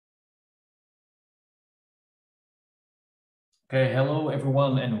Okay, hello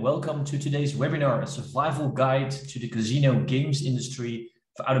everyone, and welcome to today's webinar, a survival guide to the casino games industry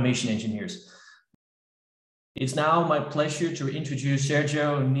for automation engineers. It's now my pleasure to introduce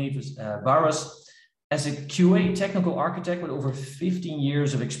Sergio Neves Barros. As a QA technical architect with over 15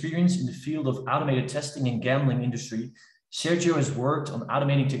 years of experience in the field of automated testing and gambling industry, Sergio has worked on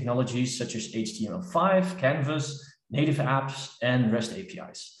automating technologies such as HTML5, Canvas, native apps, and REST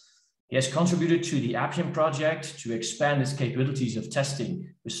APIs. He has contributed to the Appian project to expand its capabilities of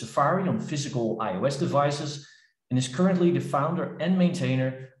testing with Safari on physical iOS devices, and is currently the founder and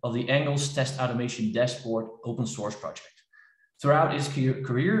maintainer of the Angles Test Automation Dashboard open source project. Throughout his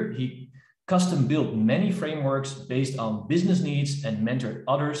career, he custom built many frameworks based on business needs and mentored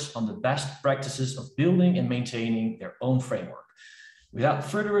others on the best practices of building and maintaining their own framework. Without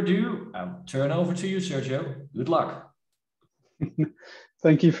further ado, I'll turn over to you, Sergio. Good luck.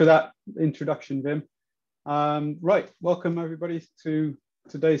 Thank you for that introduction, Wim. Right, welcome everybody to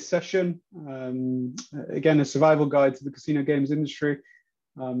today's session. Again, a survival guide to the casino games industry.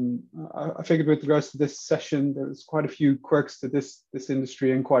 I figured with regards to this session, there's quite a few quirks to this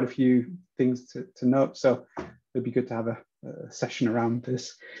industry and quite a few things to note. So it'd be good to have a session around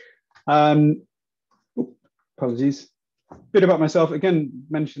this. Apologies. A bit about myself, again,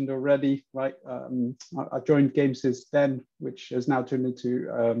 mentioned already, right? I joined Gamesys then, which has now turned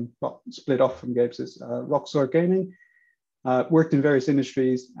into, well, split off from Gamesys, Rockstar Gaming. Worked in various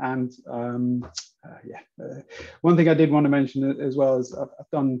industries, and one thing I did want to mention as well is I've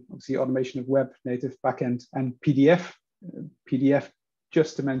done obviously automation of web, native, backend, and PDF. PDF,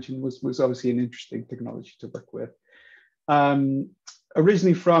 just to mention, was obviously an interesting technology to work with.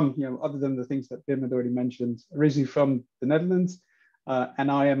 Originally from, other than the things that Wim had already mentioned, originally from the Netherlands, and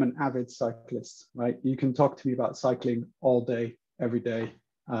I am an avid cyclist, right? You can talk to me about cycling all day, every day.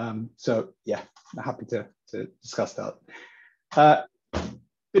 So yeah, I'm happy to discuss that.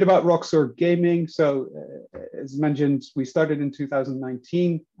 Bit about Rockstar Gaming. So as mentioned, we started in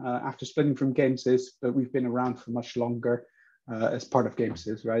 2019 after splitting from Gamesys, but we've been around for much longer as part of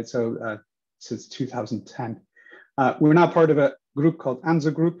Gamesys, right? So since 2010. We're now part of a group called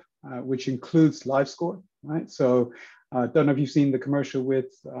Anza Group, which includes LiveScore, right? So don't know if you've seen the commercial with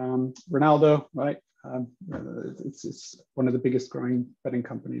Ronaldo, right? It's one of the biggest growing betting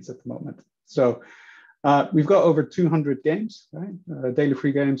companies at the moment. So we've got over 200 games, right? Daily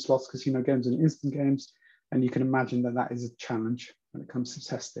free games, slots, casino games, and instant games. And you can imagine that that is a challenge when it comes to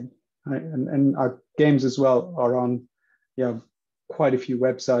testing, right? And our games as well are on, quite a few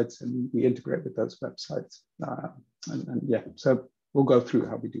websites, and we integrate with those websites. And yeah, so we'll go through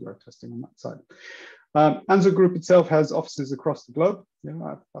how we do our testing on that side. Anza Group itself has offices across the globe.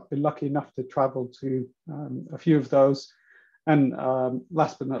 I've been lucky enough to travel to a few of those. And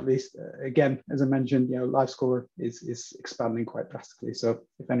last but not least, again, as I mentioned, LiveScore is expanding quite drastically. So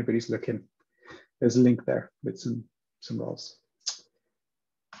if anybody's looking, there's a link there with some roles.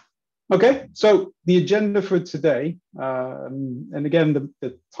 Okay, so the agenda for today, and again,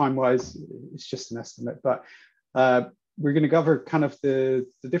 the time-wise, it's just an estimate, but we're going to cover kind of the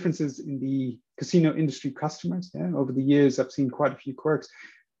differences in the casino industry customers. Yeah? Over the years, I've seen quite a few quirks.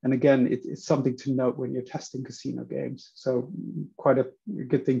 And again, it's something to note when you're testing casino games. So quite a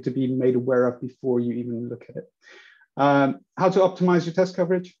good thing to be made aware of before you even look at it. How to optimize your test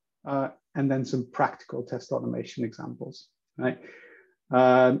coverage, and then some practical test automation examples, right?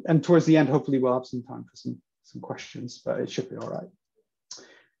 And towards the end, hopefully we'll have some time for some questions, but it should be all right.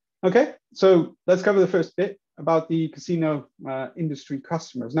 Okay, so let's cover the first bit about the casino industry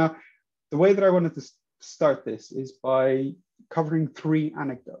customers. Now, the way that I wanted to start this is by covering 3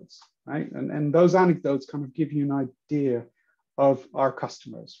 anecdotes, right? And those anecdotes kind of give you an idea of our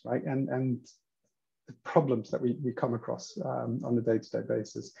customers, right? And the problems that we come across on a day-to-day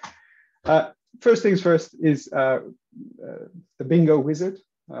basis. First things first is the bingo wizard.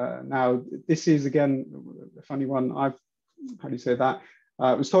 Now, this is, again, a funny one. How do you say that?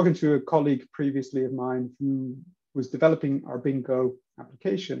 I was talking to a colleague previously of mine who was developing our bingo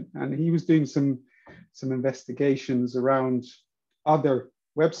application, and he was doing some investigations around other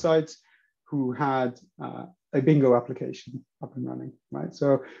websites who had a bingo application up and running, right?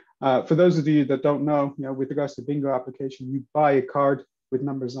 So for those of you that don't know, with regards to bingo application, you buy a card with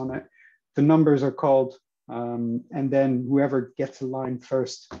numbers on it. The numbers are called, and then whoever gets a line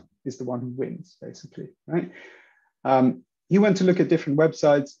first is the one who wins, basically, right? He went to look at different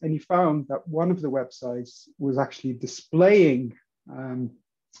websites, and he found that one of the websites was actually displaying, and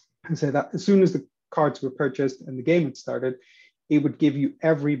say that as soon as the cards were purchased and the game had started, it would give you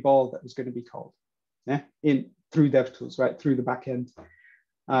every ball that was going to be called, through DevTools, right, through the back end.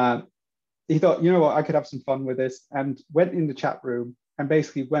 he thought, you know what, I could have some fun with this, and went in the chat room and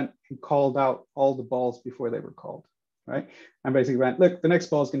basically went and called out all the balls before they were called, right? And basically went, look, the next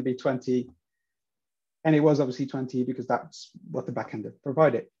ball is going to be 20. And it was obviously 20 because that's what the backender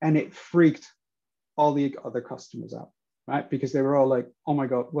provided. And it freaked all the other customers out, right? Because they were all like, oh my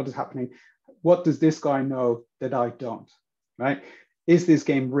God, what is happening? What does this guy know that I don't, right? Is this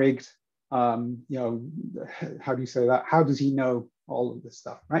game rigged? You know, how do you say that? How does he know all of this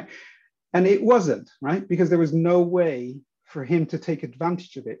stuff, right? And it wasn't, right? Because there was no way for him to take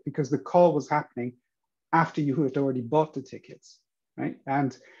advantage of it because the call was happening after you had already bought the tickets, right?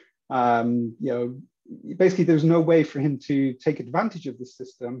 And, you know, basically there's no way for him to take advantage of the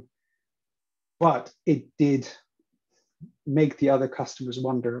system, but it did make the other customers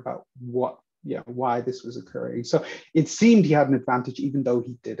wonder about what, why this was occurring. So it seemed he had an advantage even though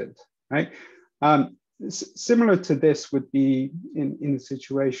he didn't, right? Similar to this would be in a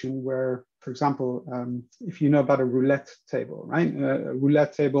situation where, for example, if you know about a roulette table, right? A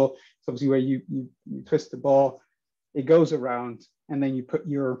roulette table is obviously where you twist the ball, it goes around, and then you put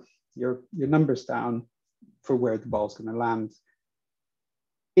your numbers down for where the ball's going to land.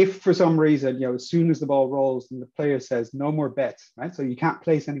 If for some reason, you know, as soon as the ball rolls and the player says no more bets, right? So you can't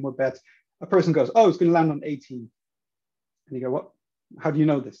place any more bets, a person goes, oh, it's going to land on 18. And you go, what? How do you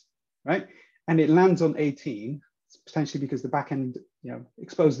know this, right? And it lands on 18, potentially because the back end, you know,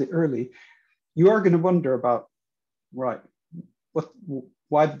 exposed it early. You are going to wonder about, right,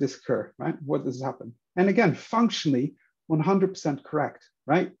 why did this occur, right? What does happen? And again, functionally, 100% correct,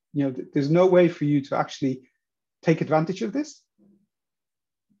 right? You know, there's no way for you to actually take advantage of this,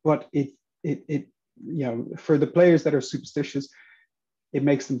 but it you know, for the players that are superstitious, it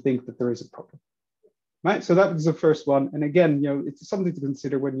makes them think that there is a problem. Right, so that was the first one. And again, you know, it's something to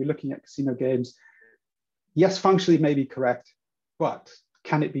consider when you're looking at casino games. Yes, functionally it may be correct, but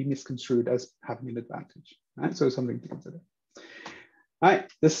can it be misconstrued as having an advantage? Right, so something to consider. All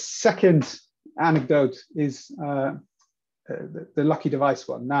right, the second anecdote is the lucky device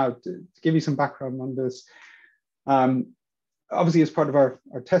one. Now, to give you some background on this, obviously as part of our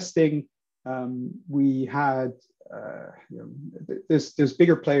testing, we had you know, there's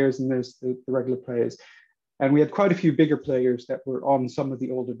bigger players and there's the regular players, and we had quite a few bigger players that were on some of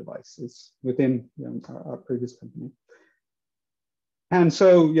the older devices within, you know, our previous company. And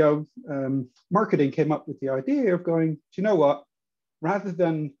so, you know, marketing came up with the idea of going, do you know what? Rather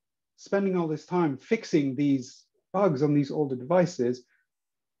than spending all this time fixing these bugs on these older devices,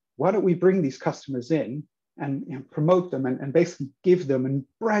 why don't we bring these customers in and, you know, promote them and basically give them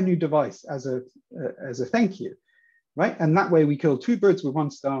a brand new device as a thank you. Right, and that way we kill two birds with one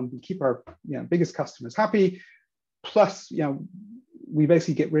stone. We keep our, you know, biggest customers happy. Plus, you know, we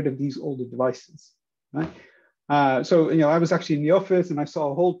basically get rid of these older devices. Right. So, you know, I was actually in the office and I saw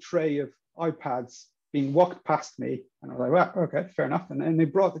a whole tray of iPads being walked past me, and I was like, well, okay, fair enough. And they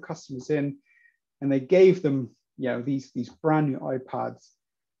brought the customers in, and they gave them, you know, these brand new iPads,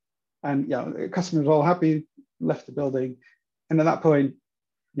 and, you know, the customers were all happy, left the building, and at that point,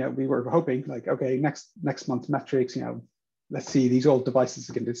 you know, we were hoping like, okay, next month's metrics, you know, let's see, these old devices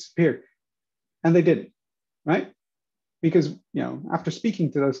are going to disappear. And they didn't, right? Because, you know, after speaking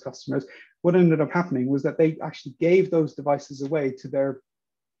to those customers, what ended up happening was that they actually gave those devices away to their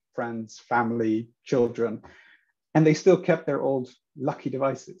friends, family, children, and they still kept their old lucky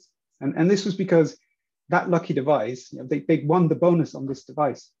devices. And this was because that lucky device, you know, they won the bonus on this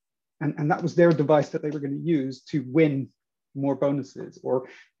device. And that was their device that they were going to use to win more bonuses, or,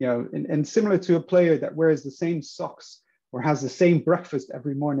 you know, and similar to a player that wears the same socks or has the same breakfast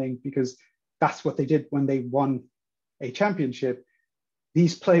every morning because that's what they did when they won a championship.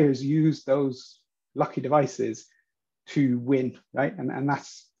 These players use those lucky devices to win, right? And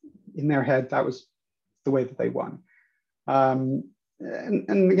that's in their head, that was the way that they won. And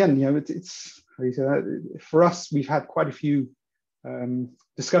again, you know, it's how do you say that? For us, we've had quite a few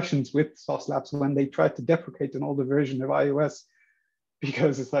discussions with Sauce Labs when they tried to deprecate an older version of iOS,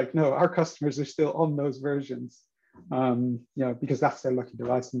 because it's like, no, our customers are still on those versions, you know, because that's their lucky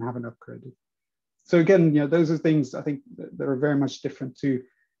device and haven't upgraded. So again, you know, those are things I think that are very much different to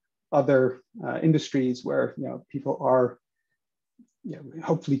other industries where, you know, people are, you know,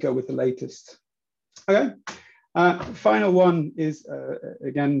 hopefully go with the latest. Okay. Final one is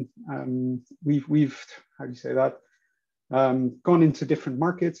again, we've how do you say that? Gone into different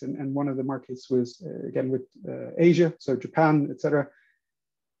markets, and one of the markets was again with Asia, so Japan, etc.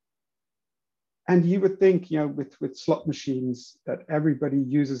 And you would think, you know, with slot machines that everybody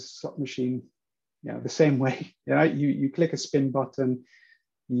uses a slot machine, you know, the same way. You know, you click a spin button,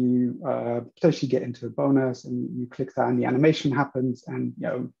 you potentially get into a bonus, and you click that, and the animation happens, and, you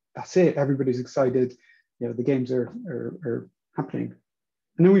know, that's it. Everybody's excited. You know, the games are happening.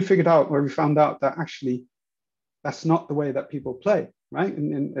 And then we found out that actually that's not the way that people play, right?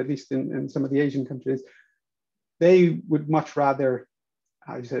 And at least in some of the Asian countries, they would much rather,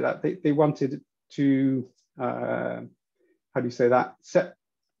 how do you say that? They wanted to, set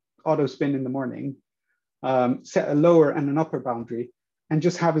auto spin in the morning, set a lower and an upper boundary, and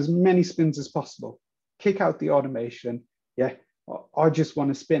just have as many spins as possible. Kick out the automation, yeah, or just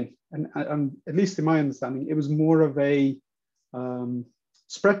want to spin. And at least in my understanding, it was more of a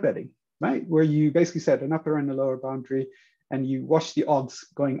spread betting, right? Where you basically set an upper and a lower boundary, and you watch the odds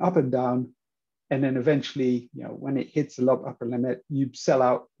going up and down. And then eventually, you know, when it hits the upper limit, you sell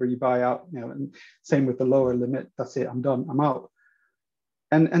out or you buy out, you know, and same with the lower limit. That's it, I'm done, I'm out.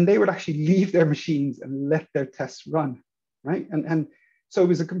 And they would actually leave their machines and let their tests run, right? And so it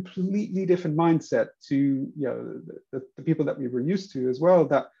was a completely different mindset to, you know, the people that we were used to as well,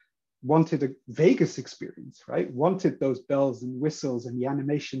 that wanted a Vegas experience, right? Wanted those bells and whistles and the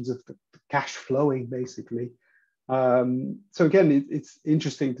animations of the cash flowing, basically. So again, it's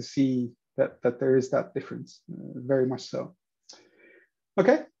interesting to see that there is that difference, very much so.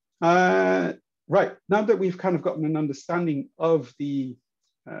 Okay, right. Now that we've kind of gotten an understanding of the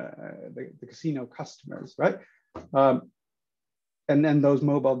casino customers, right? And then those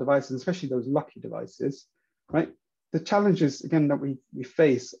mobile devices, especially those lucky devices, right? The challenges, again, that we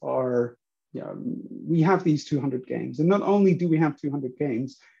face are, you know, we have these 200 games. And not only do we have 200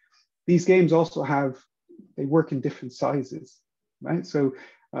 games, these games also they work in different sizes, right? So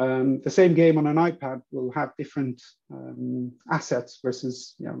the same game on an iPad will have different assets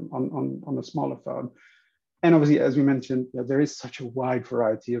versus, you know, on a smaller phone. And obviously, as we mentioned, you know, there is such a wide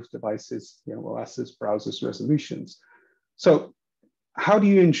variety of devices, you know, OSs, browsers, resolutions. So how do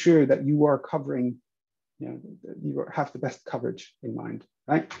you ensure that you are covering, you know, you have the best coverage in mind,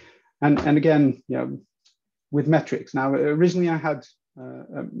 right? And again, you know, with metrics. Now, originally I had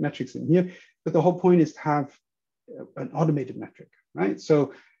metrics in here, but the whole point is to have an automated metric, right?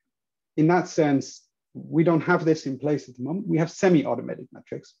 So in that sense, we don't have this in place at the moment. We have semi-automated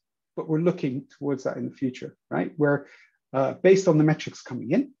metrics, but we're looking towards that in the future, right? Where based on the metrics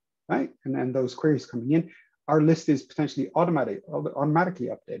coming in, right? And then those queries coming in, our list is potentially automatically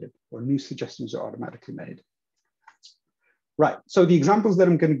updated, or new suggestions are automatically made. Right, so the examples that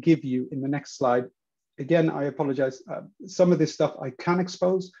I'm going to give you in the next slide, again, I apologize. Some of this stuff I can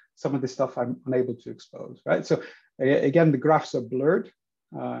expose, some of this stuff I'm unable to expose, right? So again, the graphs are blurred,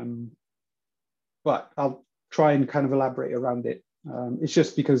 but I'll try and kind of elaborate around it. It's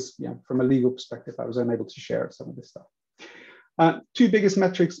just because, you know, from a legal perspective, I was unable to share some of this stuff. Two biggest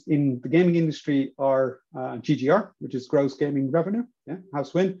metrics in the gaming industry are GGR, which is gross gaming revenue, yeah,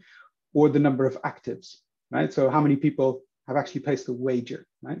 house win, or the number of actives, right? So how many people have actually placed a wager,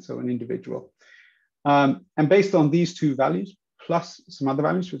 right? So an individual. And based on these two values, plus some other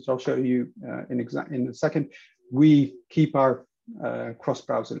values, which I'll show you in a second, we keep our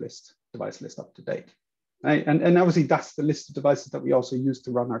cross-browser list, device list up to date. Right? And obviously that's the list of devices that we also use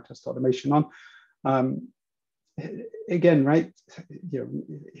to run our test automation on. Again, right, you know,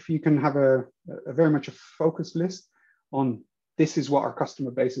 if you can have a very much a focused list on this is what our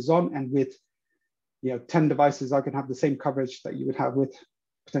customer base is on, and with, you know, 10 devices, I can have the same coverage that you would have with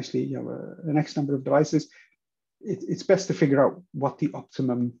potentially, you know, an X number of devices. It's best to figure out what the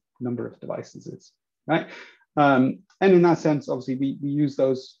optimum number of devices is, right? And in that sense, obviously, we use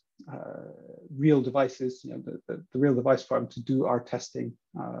those real devices, you know, the real device farm to do our testing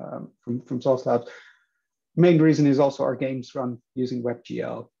from Source Labs. Main reason is also our games run using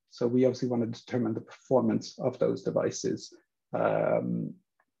WebGL. So we obviously want to determine the performance of those devices. And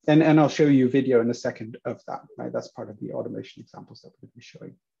I'll show you a video in a second of that, right? That's part of the automation examples that we're going to be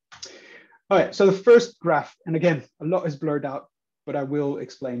showing. All right, so the first graph, and again, a lot is blurred out, but I will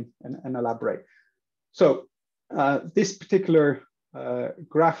explain and elaborate. So this particular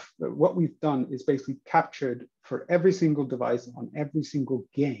graph, what we've done is basically captured for every single device on every single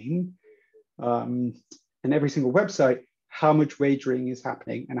game and every single website, how much wagering is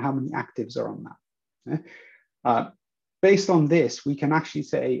happening and how many actives are on that. Okay? Based on this, we can actually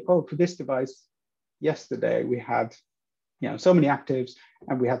say, oh, for this device, yesterday we had, you know, so many actives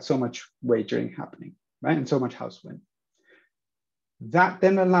and we had so much wagering happening, right? And so much house win. That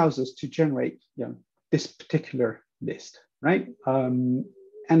then allows us to generate, you know, this particular list, right? And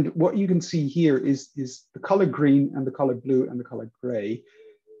what you can see here is the color green and the color blue and the color gray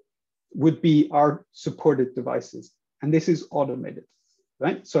would be our supported devices. And this is automated,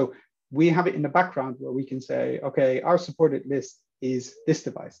 right? So we have it in the background where we can say, okay, our supported list is this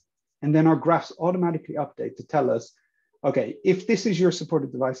device. And then our graphs automatically update to tell us, okay, if this is your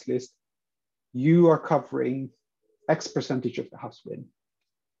supported device list, you are covering X percentage of the house win,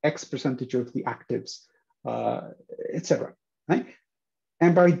 X percentage of the actives, etc. Right?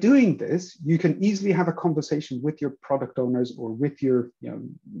 And by doing this, you can easily have a conversation with your product owners or with your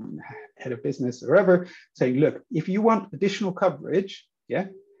head of business or whatever, saying, look, if you want additional coverage, yeah,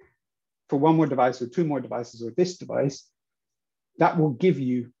 for one more device or two more devices or this device, that will give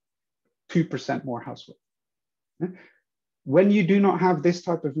you 2% more household. Yeah? When you do not have this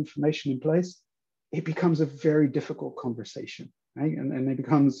type of information in place, it becomes a very difficult conversation, right? And it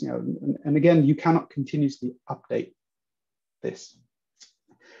becomes, and again, you cannot continuously update this.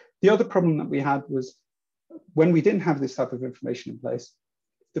 The other problem that we had was when we didn't have this type of information in place,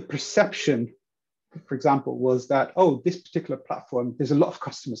 the perception, for example, was that, oh, this particular platform, there's a lot of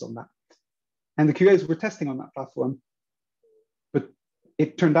customers on that. And the QAs were testing on that platform, but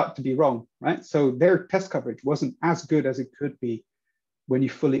it turned out to be wrong, right? So their test coverage wasn't as good as it could be when you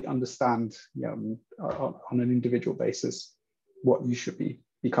fully understand on an individual basis what you should be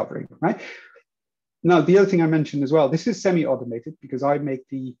covering, right? Now, the other thing I mentioned as well, this is semi-automated because I make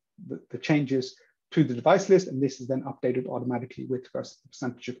the changes to the device list, and this is then updated automatically with regards to the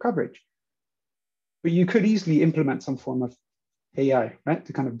percentage of coverage. But you could easily implement some form of AI, right,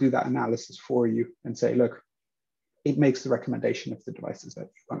 to kind of do that analysis for you and say, look, it makes the recommendation of the devices that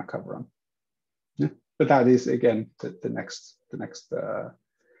you want to cover on. Yeah? But that is, again, the next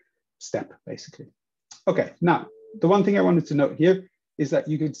step, basically. Okay, now, the one thing I wanted to note here is that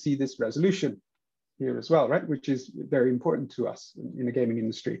you could see this resolution here as well, right, which is very important to us in the gaming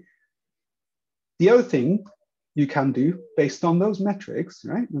industry. The other thing you can do based on those metrics,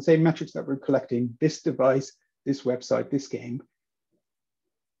 right, the same metrics that we're collecting, this device, this website, this game,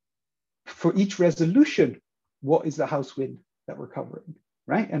 for each resolution, what is the house win that we're covering,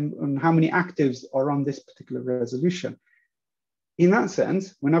 right? And how many actives are on this particular resolution. In that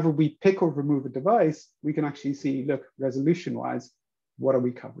sense, whenever we pick or remove a device, we can actually see, look, resolution-wise, what are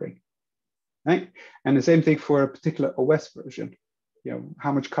we covering, right? And the same thing for a particular OS version.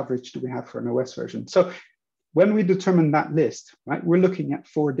 How much coverage do we have for an OS version? So when we determine that list, right, we're looking at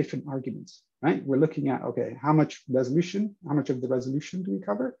 4 different arguments, right? We're looking at, okay, how much resolution, how much of the resolution do we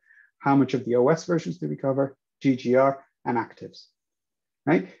cover? How much of the OS versions do we cover? GGR and actives,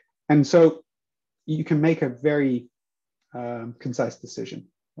 right? And so you can make a very concise decision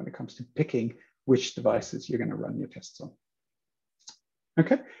when it comes to picking which devices you're going to run your tests on.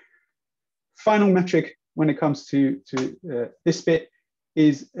 Okay. Final metric when it comes to this bit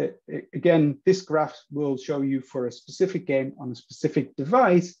is, again, this graph will show you for a specific game on a specific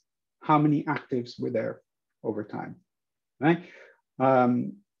device, how many actives were there over time, right?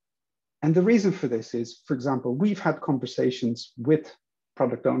 And the reason for this is, for example, we've had conversations with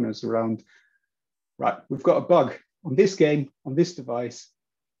product owners around, right, we've got a bug on this game, on this device,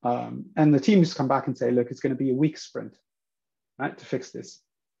 and the team has come back and say, look, it's going to be a week's sprint, right, to fix this,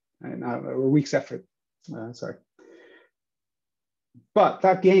 and a week's effort, sorry. But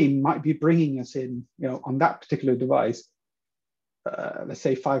that game might be bringing us in, on that particular device, let's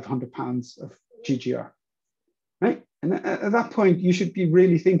say £500 of GGR, right? And at that point, you should be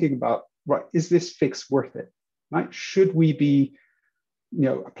really thinking about, right, is this fix worth it, right? Should we be,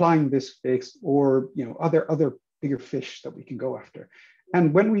 applying this fix, or, other bigger fish that we can go after?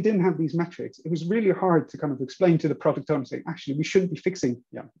 And when we didn't have these metrics, it was really hard to kind of explain to the product owner, saying, actually, we shouldn't be fixing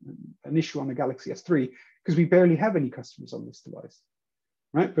an issue on the Galaxy S3 because we barely have any customers on this device,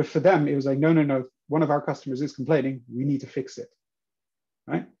 right? But for them, it was like, no, one of our customers is complaining, we need to fix it,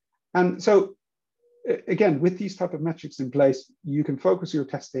 right? And so, again, with these type of metrics in place, you can focus your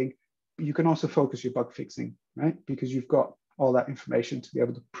testing, but you can also focus your bug fixing, right? Because you've got all that information to be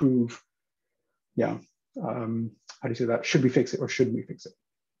able to prove, how do you say that? Should we fix it or shouldn't we fix it?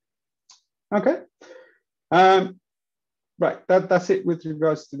 Okay. Right, that's it with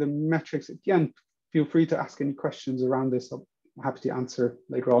regards to the metrics. Again, feel free to ask any questions around this. I'm happy to answer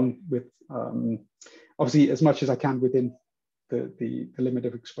later on with, obviously, as much as I can within the limit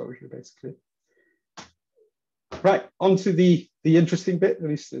of exposure, basically. Right, on to the interesting bit, at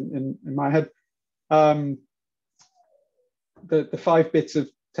least in my head. The 5 bits of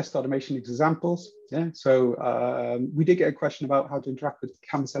test automation examples. Yeah, so we did get a question about how to interact with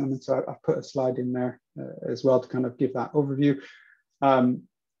canvas elements. So I've put a slide in there as well to kind of give that overview.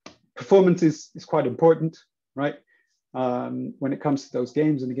 Performance is quite important, right? When it comes to those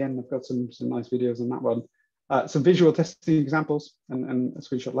games. And again, I've got some nice videos on that one. Some visual testing examples and a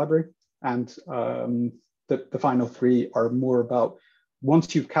screenshot library. And the final 3 are more about,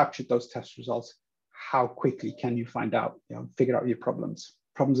 once you've captured those test results, how quickly can you find out, figure out your problems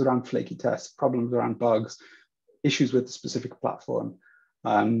around flaky tests, problems around bugs, issues with the specific platform.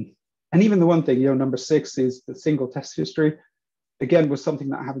 And even the one thing, number 6 is the single test history. Again, was something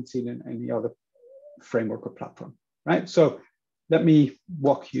that I haven't seen in any other framework or platform, right? So let me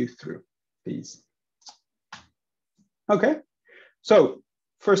walk you through these. Okay, so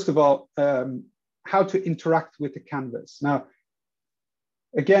first of all, how to interact with the canvas. Now,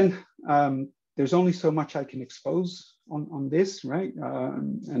 again, there's only so much I can expose on this, right?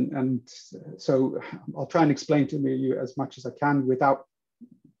 And so I'll try and explain to you as much as I can without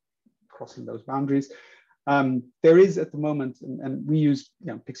crossing those boundaries. There is at the moment, and we use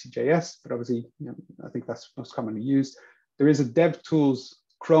Pixie.js, but obviously I think that's most commonly used. There is a DevTools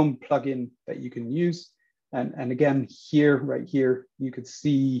Chrome plugin that you can use. And again, right here, you could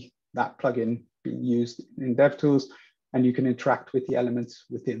see that plugin being used in DevTools, and you can interact with the elements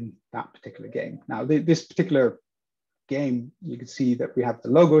within that particular game. Now, this particular game, you can see that we have the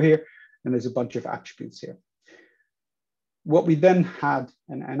logo here, and there's a bunch of attributes here. What we then had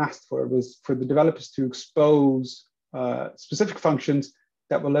and asked for was for the developers to expose specific functions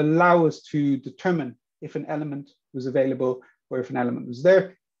that will allow us to determine if an element was available or if an element was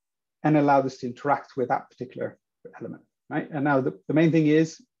there, and allow us to interact with that particular element, right? And now the main thing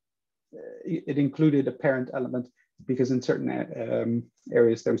is it included a parent element, because in certain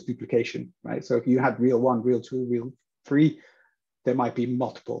areas there was duplication, right? So if you had real 1, real 2, real 3, there might be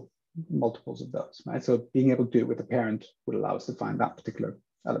multiples of those, right? So being able to do it with a parent would allow us to find that particular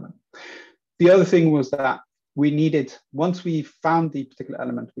element. The other thing was that we needed, once we found the particular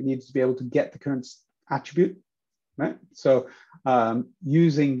element, we needed to be able to get the current attribute, right? So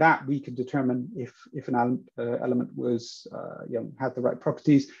using that, we could determine if an element was had the right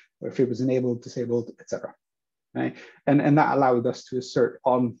properties, or if it was enabled, disabled, etc. Right? And that allowed us to assert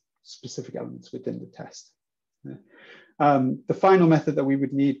on specific elements within the test. Right? The final method that we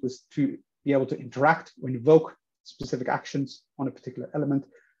would need was to be able to interact or invoke specific actions on a particular element.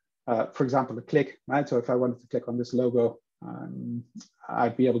 For example, a click, right? So if I wanted to click on this logo,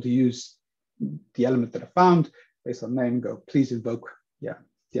 I'd be able to use the element that I found based on name, go, please invoke, the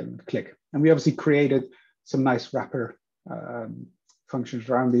element click. And we obviously created some nice wrapper functions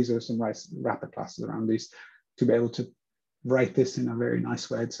around these, or some nice wrapper classes around these, to be able to write this in a very nice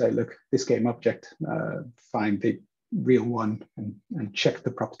way and say, look, this game object, find the real 1 and check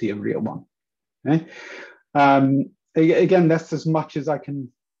the property of real 1. Okay? Again, that's as much as I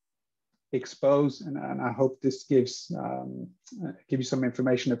can expose, and I hope this gives you some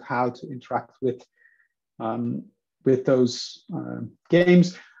information of how to interact with those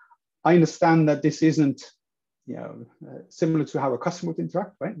games. I understand that this isn't similar to how a customer would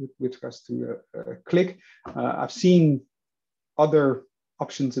interact, right, with regards to a click. I've seen other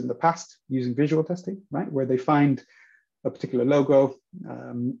options in the past using visual testing, right, where they find a particular logo,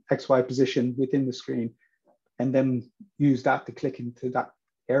 XY position within the screen, and then use that to click into that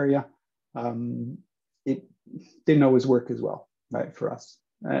area. It didn't always work as well, right, for us.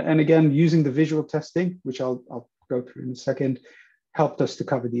 And again, using the visual testing, which I'll go through in a second, helped us to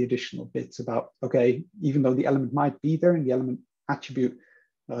cover the additional bits about, okay, even though the element might be there and the element attribute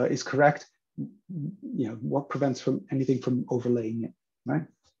is correct, what prevents anything from overlaying it, right?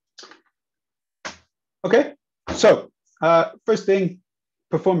 Okay, so first thing,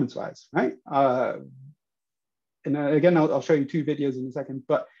 performance-wise, right? And again, I'll show you 2 videos in a second,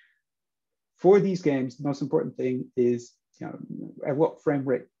 but for these games, the most important thing is, at what frame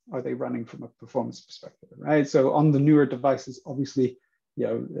rate are they running from a performance perspective, right? So on the newer devices, obviously,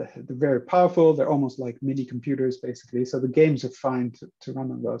 they're very powerful. They're almost like mini computers, basically. So the games are fine to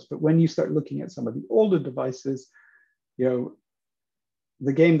run on those. But when you start looking at some of the older devices,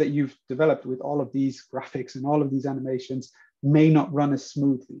 the game that you've developed with all of these graphics and all of these animations may not run as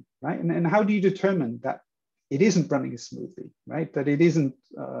smoothly, right? And how do you determine that it isn't running as smoothly, right? That it isn't,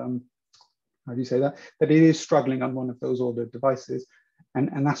 how do you say that? That it is struggling on one of those older devices.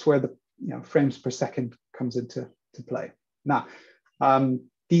 And that's where the frames per second comes into play. Now, again,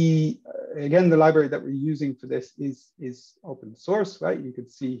 the library that we're using for this is open source, right? You can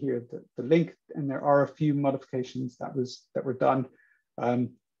see here the link, and there are a few modifications that were done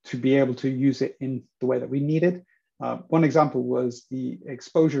to be able to use it in the way that we needed. One example was the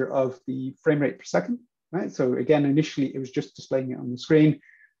exposure of the frame rate per second, right? So again, initially it was just displaying it on the screen.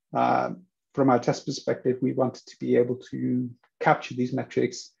 From our test perspective, we wanted to be able to capture these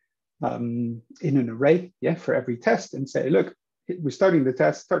metrics in an array, for every test, and say, look, we're starting the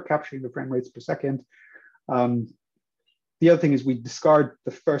test, start capturing the frame rates per second. The other thing is we discard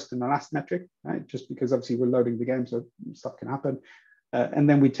the first and the last metric, right? Just because obviously we're loading the game, so stuff can happen. And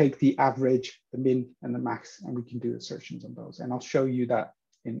then we take the average, the min, and the max, and we can do assertions on those. And I'll show you that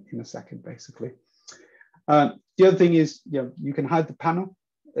in a second, basically. The other thing is, you can hide the panel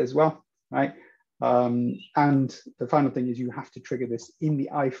as well, right? And the final thing is you have to trigger this in the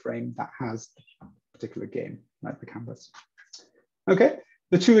iframe that has the particular game, like the canvas. Okay,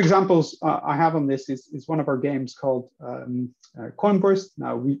 the two examples I have on this is one of our games called Coin Burst.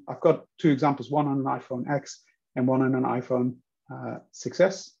 Now, I've got two examples, one on an iPhone X and one on an iPhone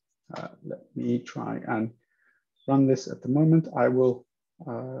 6S. Let me try and run this at the moment. I will,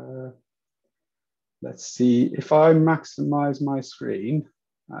 let's see, if I maximize my screen,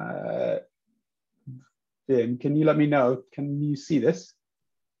 Vin, can you let me know? Can you see this?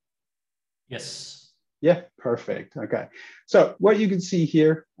 Yes. Yeah, perfect. Okay. So what you can see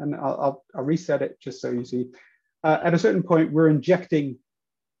here, and I'll reset it just so you see, at a certain point, we're injecting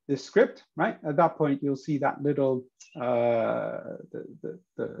this script, right? At that point, you'll see that little, the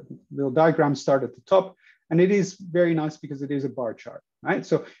little diagram start at the top. And it is very nice because it is a bar chart, right?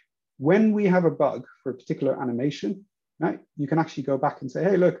 So when we have a bug for a particular animation, right, you can actually go back and say,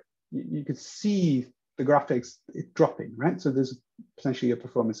 hey, look, you could see the graphics dropping, right? So there's potentially a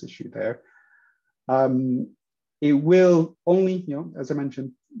performance issue there. It will only, as I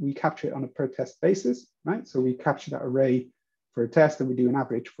mentioned, we capture it on a per test basis, right? So we capture that array for a test and we do an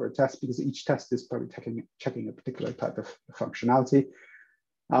average for a test because each test is probably checking a particular type of functionality.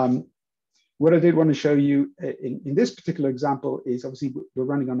 What I did want to show you in this particular example is obviously we're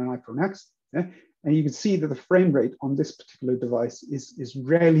running on an iPhone X, yeah? And you can see that the frame rate on this particular device is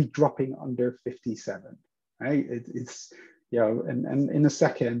rarely dropping under 57, right? It's, and in a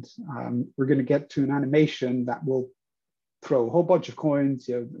second, we're going to get to an animation that will throw a whole bunch of coins,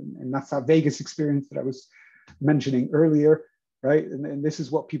 and that's that Vegas experience that I was mentioning earlier, right? And this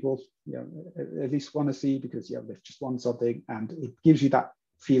is what people, at least want to see because, they've just won something, and it gives you that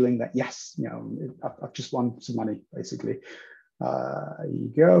feeling that, yes, I've just won some money, basically. There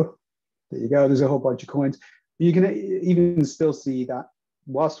you go. There you go. There's a whole bunch of coins. You can even still see that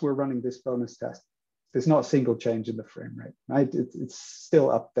whilst we're running this bonus test, there's not a single change in the frame rate, right? It's still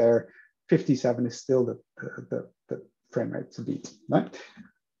up there. 57 is still the frame rate to beat, right?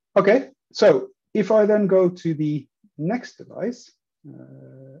 Okay, so if I then go to the next device,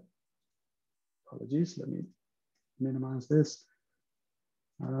 apologies, let me minimize this.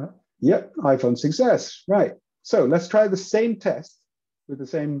 Yep, iPhone 6S, right. So let's try the same test with the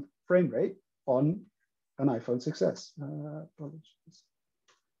same frame rate on an iPhone 6S. Apologies.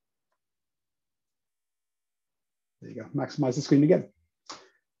 There you go, maximize the screen again.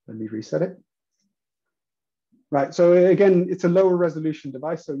 Let me reset it. Right, so again, it's a lower resolution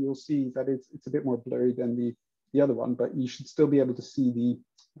device, so you'll see that it's a bit more blurry than the other one, but you should still be able to see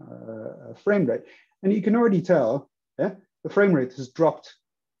the frame rate. And you can already tell, the frame rate has dropped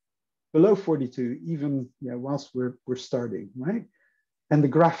below 42, even whilst we're starting, right? And the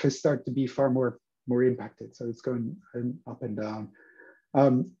graph has started to be far more impacted, so it's going up and down.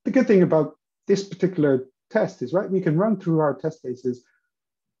 The good thing about this particular test is, right, we can run through our test cases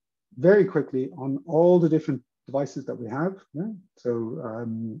very quickly on all the different devices that we have. Yeah? So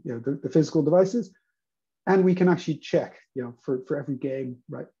the physical devices, and we can actually check, for every game,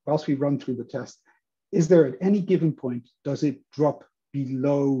 right, whilst we run through the test, is there at any given point, does it drop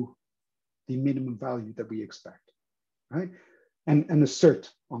below the minimum value that we expect, right? And assert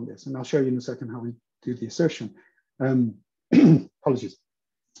on this. And I'll show you in a second how we do the assertion. Apologies.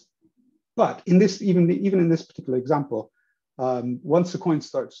 But in this, even in this particular example, once the coin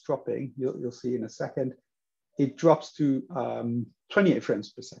starts dropping, you'll see in a second, it drops to 28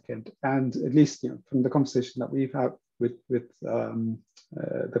 frames per second. And at least from the conversation that we've had with the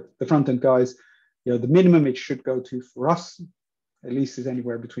front end guys, the minimum it should go to for us, at least, is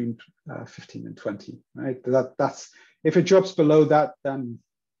anywhere between 15 and 20, right? That's if it drops below that, then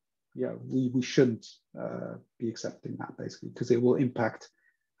we shouldn't be accepting that, basically, because it will impact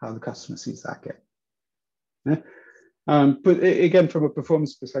how the customer sees that game. Yeah? But again, from a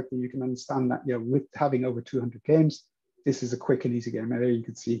performance perspective, you can understand that with having over 200 games, this is a quick and easy game. And there you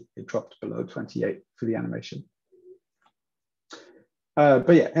can see it dropped below 28 for the animation.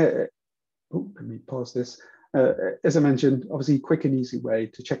 But yeah, let me pause this. As I mentioned, obviously, quick and easy way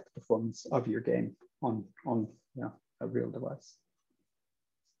to check the performance of your game on a real device.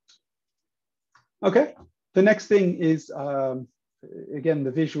 Okay, the next thing is, again,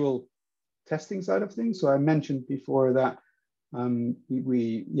 the visual testing side of things. So I mentioned before that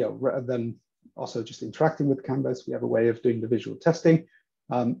we rather than also just interacting with the canvas, we have a way of doing the visual testing.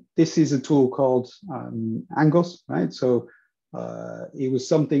 This is a tool called Angles, right? So it was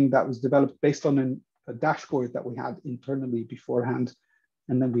something that was developed based on a dashboard that we had internally beforehand,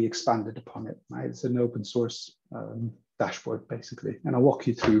 and then we expanded upon it, right? It's an open source dashboard, basically, and I'll walk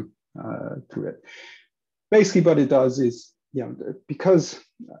you through it. basically what it does is, because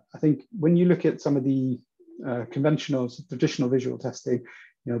I think when you look at some of the conventional, traditional visual testing,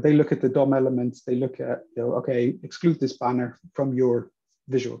 they look at the DOM elements, they look at, okay, exclude this banner from your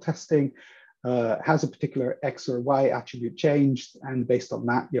visual testing, has a particular X or Y attribute changed, and based on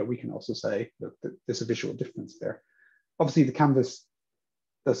that, we can also say, look, there's a visual difference there. Obviously, the canvas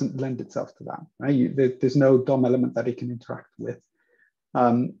doesn't lend itself to that, right? There's no DOM element that it can interact with.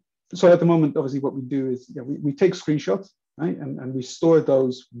 So at the moment, obviously, what we do is we take screenshots, right, and we store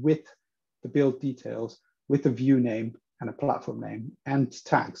those with the build details, with the view name and a platform name and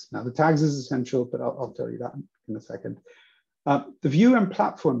tags. Now, the tags is essential, but I'll tell you that in a second. The view and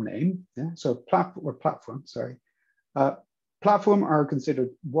platform name, platform are considered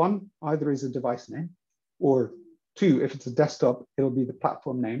one, either as a device name, or two, if it's a desktop, it'll be the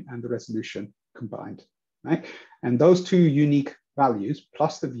platform name and the resolution combined, right? And those two unique values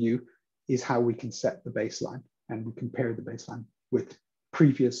plus the view is how we can set the baseline, and we compare the baseline with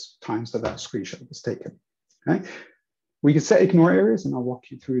previous times that screenshot was taken, right? We can set ignore areas, and I'll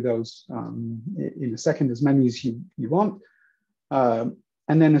walk you through those in a second, as many as you want, and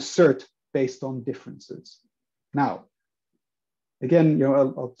then assert based on differences. Now, again,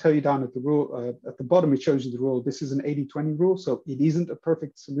 I'll tell you down at the rule, at the bottom, it shows you the rule. This is an 80-20 rule, so it isn't a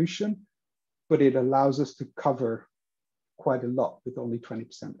perfect solution, but it allows us to cover quite a lot with only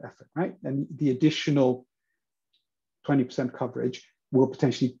 20% effort, right? And the additional 20% coverage will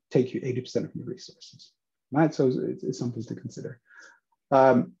potentially take you 80% of your resources, right? So it's something to consider.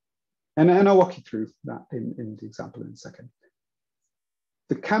 And I'll walk you through that in the example in a second.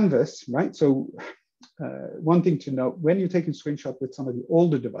 The canvas, right? So one thing to note, when you're taking a screenshot with some of the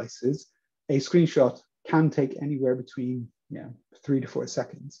older devices, a screenshot can take anywhere between 3 to 4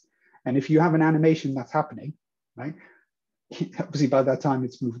 seconds. And if you have an animation that's happening, right, obviously by that time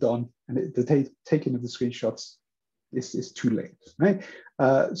it's moved on, and the taking of the screenshots is too late, right?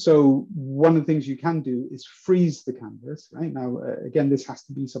 So one of the things you can do is freeze the canvas, right? Now, again, this has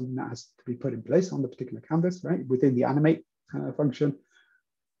to be something that has to be put in place on the particular canvas, right, within the animate function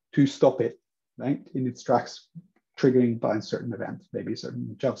to stop it, right, in its tracks, triggering by a certain event, maybe a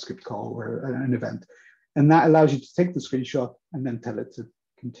certain JavaScript call or an event. And that allows you to take the screenshot and then tell it to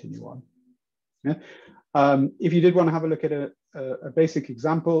continue on. Yeah. If you did want to have a look at a basic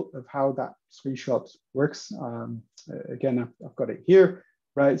example of how that screenshot works, again, I've got it here,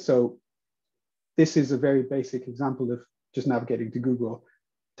 right? So this is a very basic example of just navigating to Google,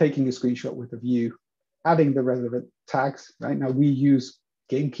 taking a screenshot with a view, adding the relevant tags, right? Now we use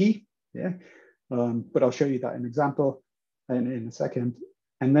game key, yeah, but I'll show you that in example in a second.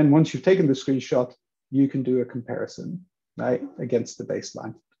 And then once you've taken the screenshot, you can do a comparison, right, against the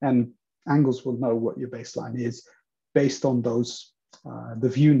baseline. And Angles will know what your baseline is based on those, the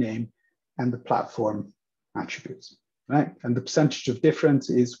view name and the platform attributes, right? And the percentage of difference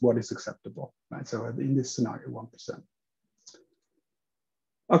is what is acceptable, right? So in this scenario, 1%.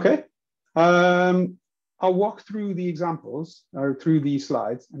 Okay, I'll walk through the examples or through these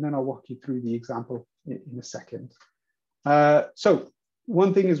slides, and then I'll walk you through the example in a second. So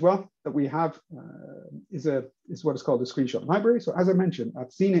one thing as well that we have is what is called a screenshot library. So as I mentioned,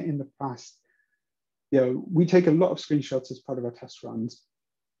 I've seen it in the past. We take a lot of screenshots as part of our test runs,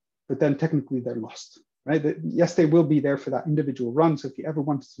 but then technically they're lost, right? Yes, they will be there for that individual run. So if you ever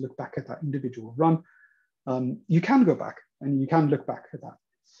wanted to look back at that individual run, you can go back and you can look back at that.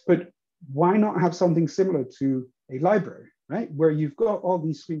 But why not have something similar to a library, right? Where you've got all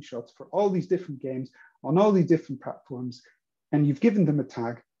these screenshots for all these different games on all these different platforms, and you've given them a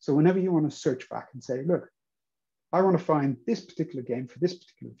tag. So whenever you want to search back and say, look, I want to find this particular game for this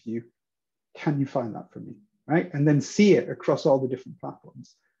particular view, can you find that for me, right? And then see it across all the different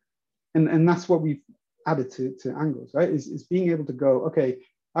platforms. And that's what we've added to Angles, right? Is being able to go, okay,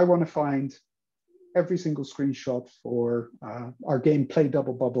 I want to find every single screenshot for our game Play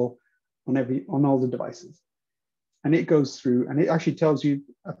Double Bubble on all the devices. And it goes through and it actually tells you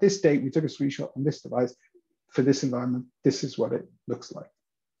at this date, we took a screenshot on this device for this environment. This is what it looks like.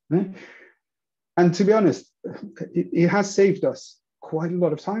 Right? And to be honest, it has saved us quite a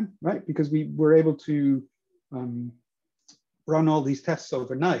lot of time, right? Because we were able to run all these tests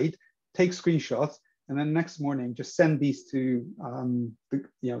overnight, take screenshots, and then next morning just send these to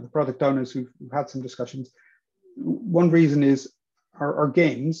the product owners who've had some discussions. One reason is our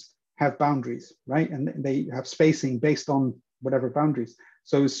games have boundaries, right? And they have spacing based on whatever boundaries.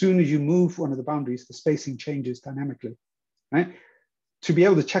 So as soon as you move one of the boundaries, the spacing changes dynamically, right? To be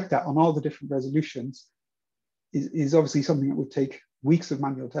able to check that on all the different resolutions is obviously something that would take weeks of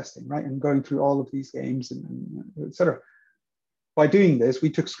manual testing, right? And going through all of these games and et cetera. by doing this,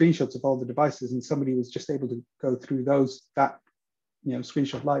 we took screenshots of all the devices, and somebody was just able to go through that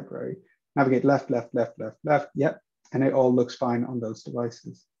screenshot library, navigate left, left, left, left, left, yep, and it all looks fine on those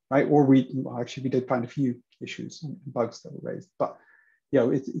devices, right? Or we did find a few issues and bugs that were raised, but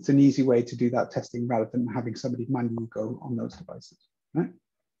it's an easy way to do that testing rather than having somebody manually go on those devices, right?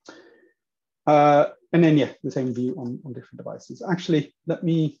 And then, the same view on different devices. Actually, let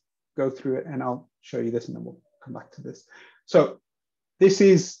me go through it and I'll show you this and then we'll come back to this. So this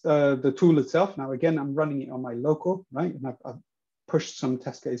is the tool itself. Now, again, I'm running it on my local, right? And I've pushed some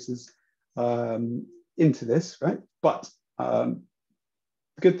test cases into this, right? But the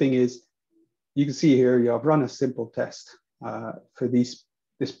good thing is you can see here, I've run a simple test for this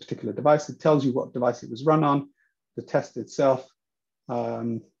particular device. It tells you what device it was run on, the test itself.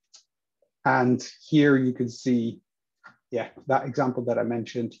 And here you can see, that example that I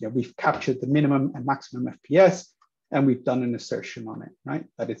mentioned, we've captured the minimum and maximum FPS, and we've done an assertion on it, right?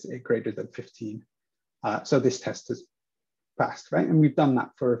 That it's greater than 15. So this test has passed, right? And we've done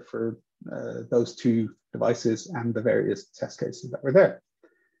that for those two devices and the various test cases that were there.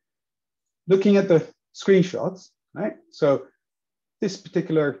 Looking at the screenshots, right? So this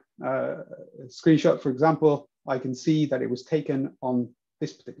particular screenshot, for example, I can see that it was taken on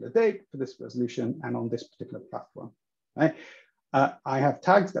this particular date for this resolution and on this particular platform, right? I have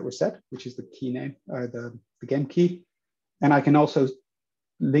tags that were set, which is the key name, or the game key. And I can also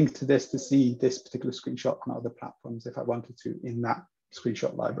link to this to see this particular screenshot on other platforms if I wanted to in that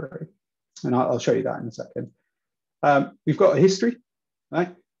screenshot library. And I'll show you that in a second. We've got a history,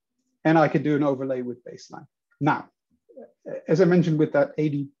 right? And I could do an overlay with baseline. Now, as I mentioned with that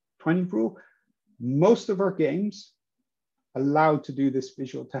 80-20 rule, most of our games allowed to do this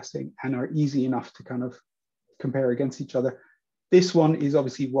visual testing and are easy enough to kind of compare against each other. This one is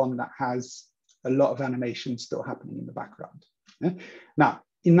obviously one that has a lot of animation still happening in the background. Yeah? Now,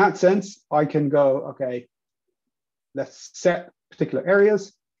 in that sense, I can go, okay, let's set particular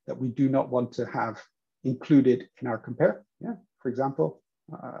areas that we do not want to have included in our compare. Yeah, for example,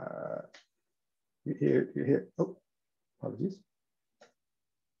 here, oh, apologies.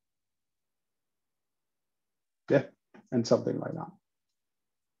 Yeah, and something like that.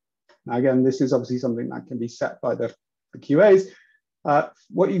 Now, again, this is obviously something that can be set by the QAs.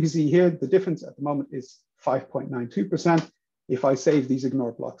 What you can see here, the difference at the moment is 5.92%. If I save these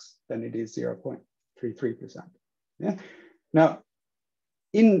ignore blocks, then it is 0.33%. Yeah. Now,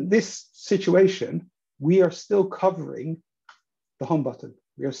 in this situation, we are still covering the home button.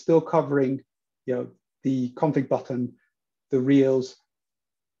 We are still covering, the config button, the reels,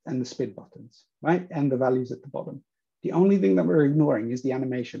 and the spin buttons, right? And the values at the bottom. The only thing that we're ignoring is the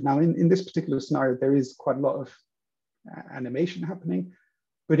animation. Now, in this particular scenario, there is quite a lot of animation happening,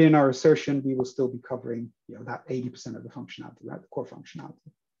 but in our assertion, we will still be covering, that 80% of the functionality, right? The core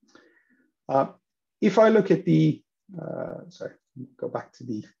functionality. If I look at the, sorry, go back to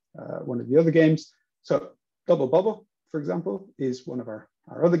the one of the other games. So Double Bubble, for example, is one of our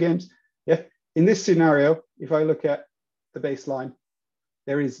other games. Yeah. In this scenario, if I look at the baseline,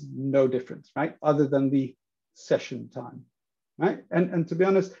 there is no difference, right? Other than the session time, right? And to be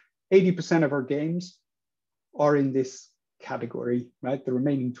honest, 80% of our games are in this category, right? The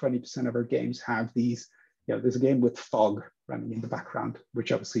remaining 20% of our games have these, there's a game with fog running in the background,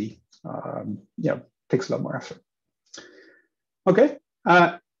 which obviously, takes a lot more effort. Okay,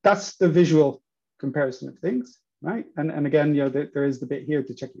 that's the visual comparison of things, right? And again, there is the bit here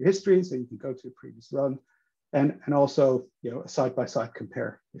to check your history, so you can go to a previous run, and also, a side-by-side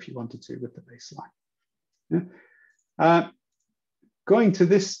compare if you wanted to with the baseline. Yeah. Going to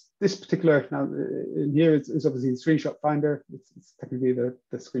this particular, now in here is obviously the screenshot finder. It's technically the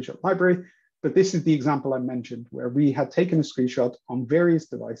screenshot library, but this is the example I mentioned where we had taken a screenshot on various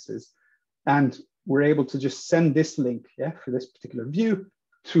devices and we're able to just send this link, for this particular view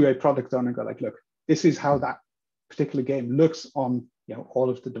to a product owner and go like, look, this is how that particular game looks on, all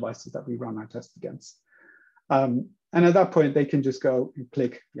of the devices that we run our test against. And at that point, they can just go and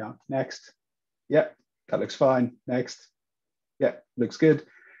click, next. Yeah, that looks fine. Next. Yeah, looks good.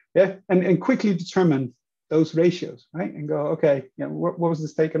 Yeah, and quickly determine those ratios, right? And go, okay, what was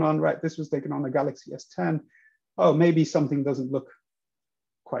this taken on? Right, this was taken on a Galaxy S10. Oh, maybe something doesn't look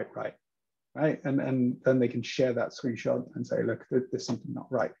quite right, right? And then they can share that screenshot and say, look, there's something not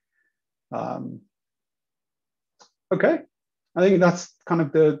right. Okay, I think that's kind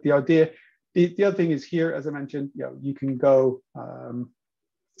of the idea. The other thing is here, as I mentioned, you can go,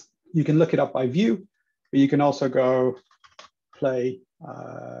 you can look it up by view, but you can also go play,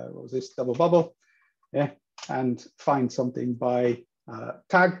 what was this, Double Bubble, and find something by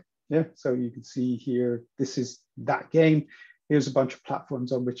tag, so you can see here, this is that game. here's a bunch of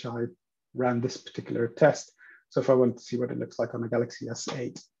platforms on which I ran this particular test. So if I wanted to see what it looks like on a Galaxy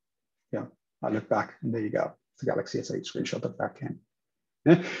S8, I look back and there you go. It's a Galaxy S8 screenshot of that game.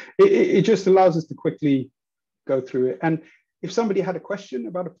 Yeah? It just allows us to quickly go through it. And if somebody had a question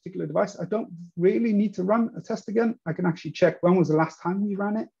about a particular device, I don't really need to run a test again. I can actually check when was the last time we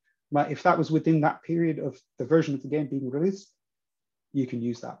ran it. But if that was within that period of the version of the game being released, you can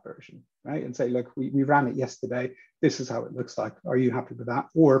use that version, right? And say, look, we ran it yesterday. This is how it looks like. Are you happy with that?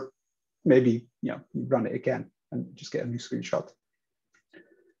 Or maybe you run it again and just get a new screenshot.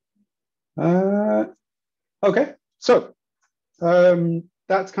 Okay, so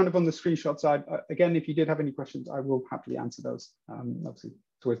that's kind of on the screenshot side. Again, if you did have any questions, I will happily answer those, obviously,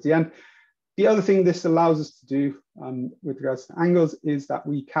 towards the end. The other thing this allows us to do with regards to angles is that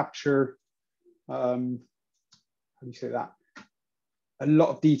we capture, how do you say that? A lot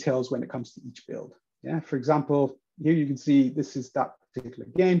of details when it comes to each build. Yeah, for example, here you can see this is that particular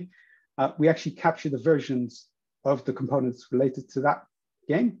game. We actually capture the versions of the components related to that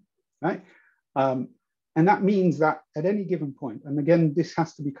game, right? And that means that at any given point, and again, this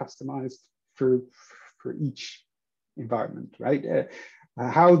has to be customized for each environment, right?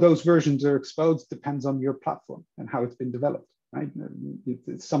 How those versions are exposed depends on your platform and how it's been developed, right?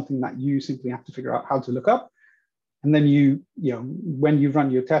 It's something that you simply have to figure out how to look up. And then when you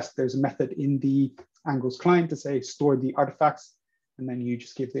run your test, there's a method in the Angles client to say, store the artifacts, and then you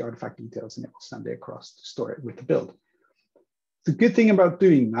just give the artifact details and it will send it across to store it with the build. The good thing about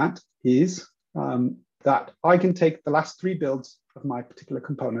doing that is that I can take the last 3 builds of my particular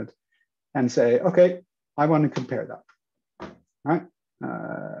component and say, okay, I want to compare that, right?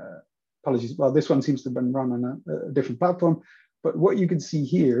 Apologies, well, this one seems to have been run on a different platform, but what you can see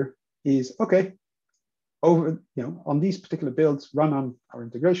here is, okay, on these particular builds run on our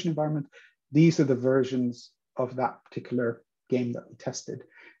integration environment, these are the versions of that particular game that we tested.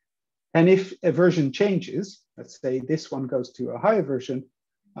 And if a version changes, let's say this one goes to a higher version,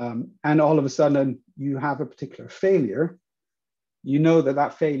 and all of a sudden you have a particular failure, you know that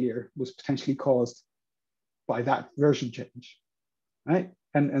that failure was potentially caused by that version change, right?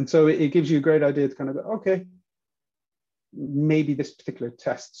 And so it gives you a great idea to kind of go, okay, maybe this particular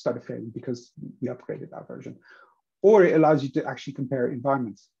test started failing because we upgraded that version. Or it allows you to actually compare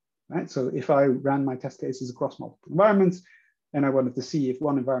environments, right? So if I ran my test cases across multiple environments and I wanted to see if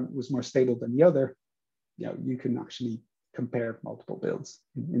one environment was more stable than the other, you can actually compare multiple builds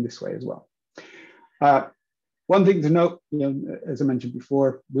in this way as well. One thing to note, as I mentioned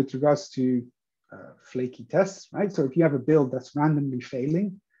before, with regards to flaky tests, right? So if you have a build that's randomly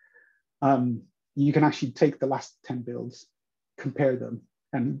failing, you can actually take the last 10 builds, compare them,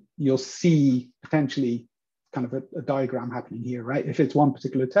 and you'll see potentially kind of a diagram happening here, right? If it's one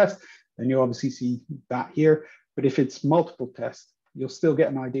particular test, then you'll obviously see that here. But if it's multiple tests, you'll still get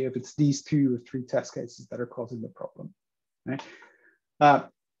an idea if it's these 2 or 3 test cases that are causing the problem, right?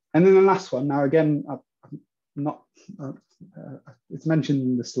 And then the last one, now again, it's mentioned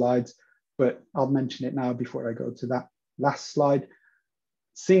in the slides, but I'll mention it now before I go to that last slide.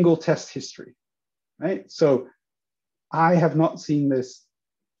 Single test history, right? So I have not seen this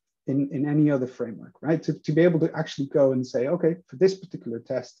in any other framework, right? To be able to actually go and say, okay, for this particular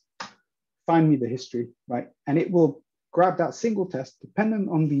test, find me the history, right? And it will grab that single test dependent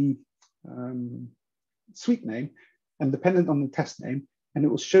on the suite name and dependent on the test name, and it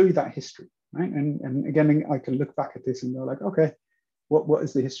will show you that history, right? And again, I can look back at this and go like, okay, what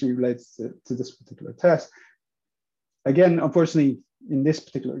is the history related to this particular test? Again, unfortunately, in this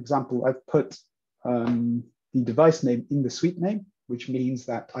particular example, I've put the device name in the suite name, which means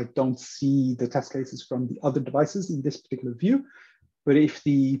that I don't see the test cases from the other devices in this particular view. But if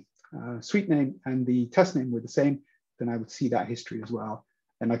the suite name and the test name were the same, then I would see that history as well.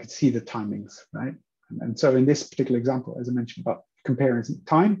 And I could see the timings, right? And so in this particular example, as I mentioned about comparing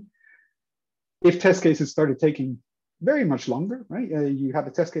time, if test cases started taking very much longer, right? You had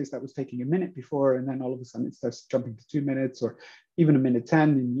a test case that was taking a minute before, and then all of a sudden it starts jumping to 2 minutes or even a minute 10,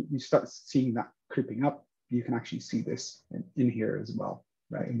 and you start seeing that creeping up. You can actually see this in here as well,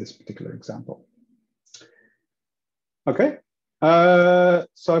 right? In this particular example. Okay,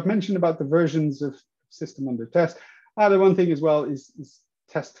 so I've mentioned about the versions of system under test. The one thing as well is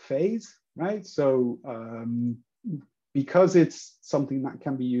test phase, right? So because it's something that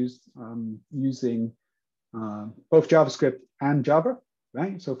can be used using both JavaScript and Java,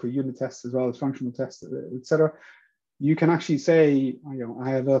 right? So for unit tests as well as functional tests, etc., you can actually say, I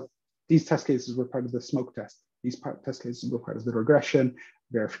have these test cases were part of the smoke test. These test cases were part of the regression,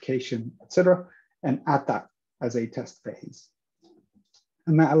 verification, etc., and add that as a test phase.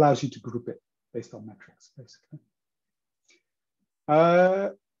 And that allows you to group it based on metrics, basically.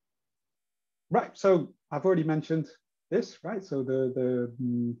 Right, so I've already mentioned this, right? So the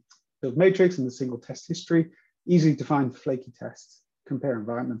build matrix and the single test history, easy to find flaky tests, compare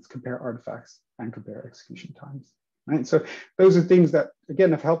environments, compare artifacts, and compare execution times, right? So those are things that,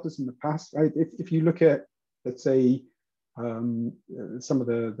 again, have helped us in the past, right? If you look at, let's say, some of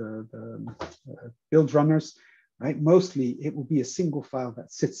the build runners, right? Mostly it will be a single file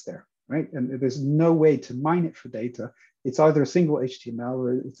that sits there, right? And there's no way to mine it for data. It's either a single HTML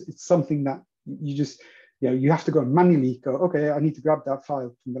or it's something that you just, you have to go and manually go, okay, I need to grab that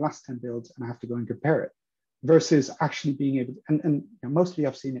file from the last 10 builds and I have to go and compare it, versus actually being able to, and mostly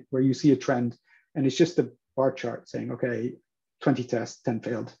I've seen it where you see a trend and it's just a bar chart saying, okay, 20 tests, 10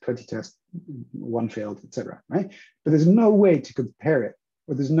 failed, 20 tests, 1 failed, etc. Right? But there's no way to compare it,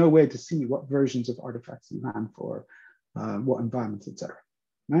 or there's no way to see what versions of artifacts you ran for, what environments, etc.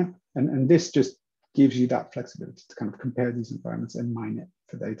 Right? And this just gives you that flexibility to kind of compare these environments and mine it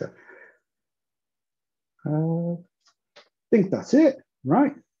for data. I think that's it,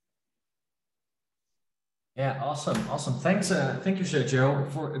 right? Yeah, awesome. Thanks, thank you,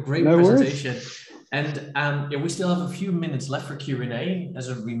 Sergio, for a great No presentation. worries. And we still have a few minutes left for Q&A. As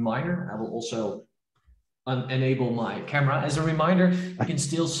a reminder, I will also enable my camera. As a reminder, you can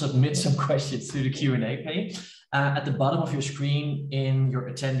still submit some questions to the Q&A page at the bottom of your screen in your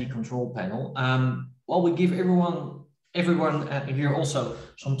attendee control panel. While we give everyone here also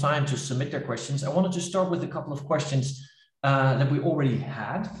some time to submit their questions, I wanted to start with a couple of questions that we already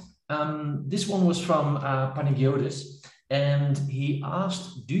had. This one was from Panagiotis, and he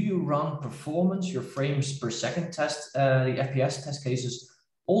asked, do you run performance, your frames per second test, the FPS test cases,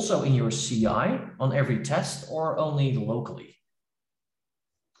 also in your CI on every test, or only locally?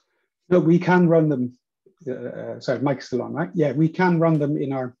 No, we can run them. Sorry, mic's still on, right? Yeah, we can run them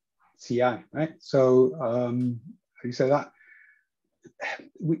in our CI, right? So how do you say that?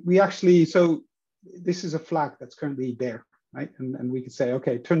 We actually, so this is a flag that's currently there, right? And we could say,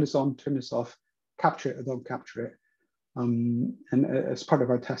 okay, turn this on, turn this off, capture it or don't capture it. And as part of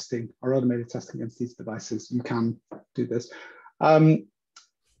our testing, our automated testing against these devices, you can do this.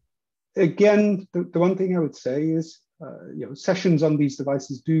 Again, the one thing I would say is, sessions on these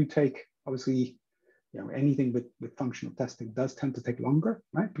devices do take, obviously, anything with functional testing does tend to take longer,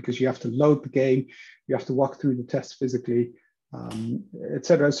 right? Because you have to load the game, you have to walk through the test physically,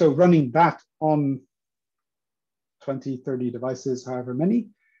 etc. So running that on 20, 30 devices, however many,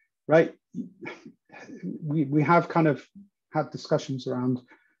 right? We have kind of had discussions around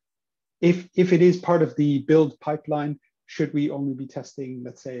if it is part of the build pipeline, should we only be testing,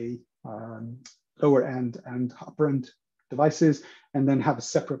 let's say, lower end and upper end devices, and then have a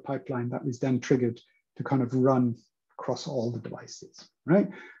separate pipeline that is then triggered to kind of run across all the devices, right?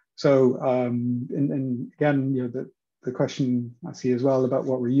 So, and again, the question I see as well about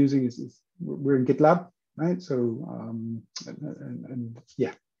what we're using is we're in GitLab, right? So, and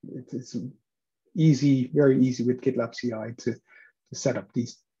yeah, it's easy, very easy with GitLab CI to set up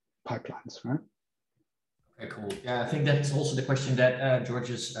these pipelines, right? Okay, cool. Yeah, I think that's also the question that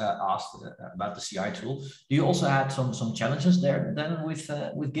George's asked about the CI tool. Do you also had some challenges there then with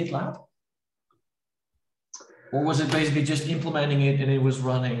GitLab? Or was it basically just implementing it and it was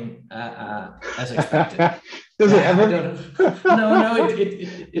running as expected? Does it ever? No,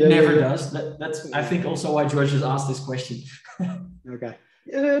 it never does. That's I think also why George has asked this question. Okay.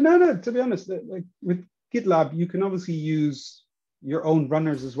 No, to be honest, like with GitLab, you can obviously use your own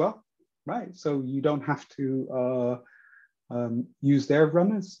runners as well, right? So you don't have to use their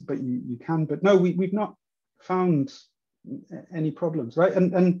runners, but you can. But no, we've not found any problems, right?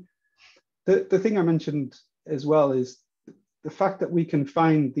 And the thing I mentioned as well is the fact that we can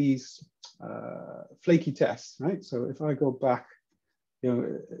find these flaky tests, right? So if I go back,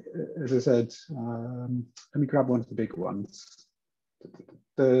 as I said, let me grab one of the big ones.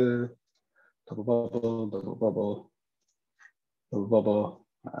 The double bubble,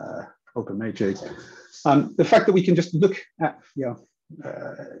 open matrix. The fact that we can just look at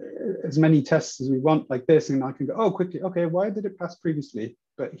as many tests as we want like this, and I can go, oh, quickly, okay, why did it pass previously?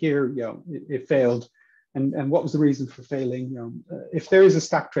 But here, it failed. And what was the reason for failing? If there is a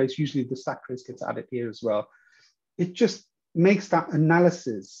stack trace, usually the stack trace gets added here as well. It just makes that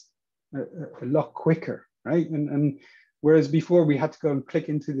analysis a lot quicker, right? And whereas before we had to go and click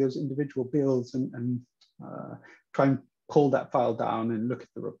into those individual builds and try and pull that file down and look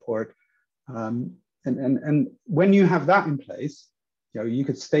at the report. And when you have that in place, you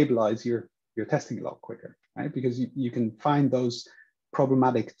could stabilize your testing a lot quicker, right? Because you can find those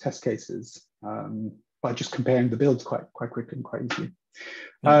problematic test cases by just comparing the builds quite quickly and quite easily.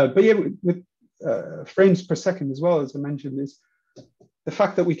 But yeah, with frames per second as well, as I mentioned, is the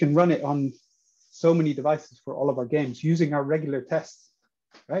fact that we can run it on so many devices for all of our games using our regular tests,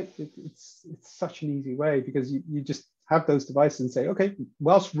 right? It's such an easy way, because you just have those devices and say, okay,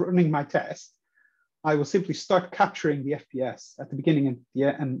 whilst running my test, I will simply start capturing the FPS at the beginning and the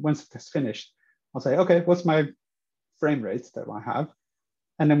end, and once the test's finished, I'll say, okay, what's my frame rates that I have?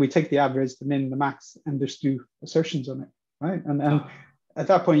 And then we take the average, the min, the max, and just do assertions on it, right? And at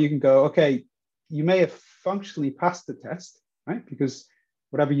that point, you can go, okay, you may have functionally passed the test, right? Because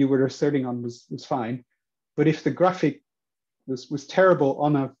whatever you were asserting on was fine. But if the graphic was terrible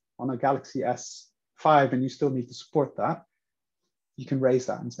on a Galaxy S5 and you still need to support that, you can raise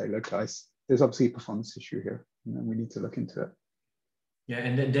that and say, look, guys, there's obviously a performance issue here, and we need to look into it. Yeah,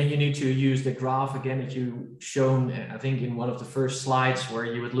 and then you need to use the graph again that you shown, I think, in one of the first slides, where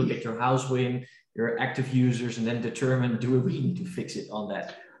you would look at your house win, your active users, and then determine, do we really need to fix it on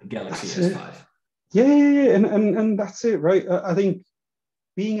that Galaxy S5? Yeah, and that's it, right? I think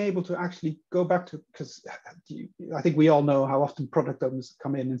being able to actually go back to, because I think we all know how often product owners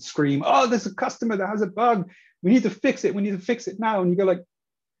come in and scream, oh, there's a customer that has a bug, we need to fix it, we need to fix it now. And you go like,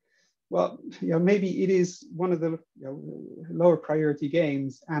 well, maybe it is one of the lower priority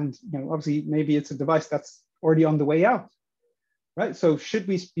games, and obviously maybe it's a device that's already on the way out, right? So should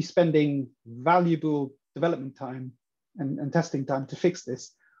we be spending valuable development time and testing time to fix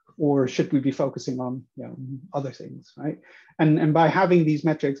this, or should we be focusing on other things, right? And by having these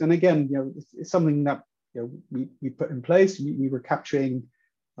metrics, and again, it's something that we put in place. We were capturing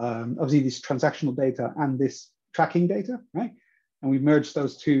obviously this transactional data and this tracking data, right? And we merged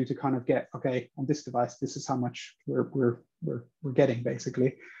those two to kind of get, okay, on this device, this is how much we're getting,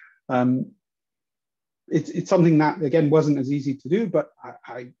 basically. It's something that, again, wasn't as easy to do, but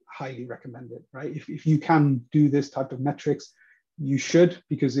I highly recommend it, right? If you can do this type of metrics, you should,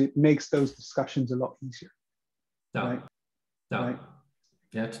 because it makes those discussions a lot easier. No, right? no. Right.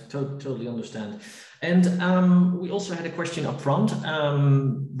 Yeah, totally understand. And we also had a question up front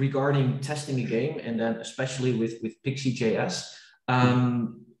regarding testing a game, and then especially with Pixie.js,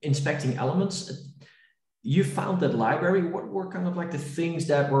 inspecting elements. You found that library. What were kind of like the things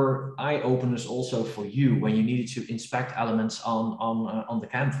that were eye openers also for you when you needed to inspect elements on the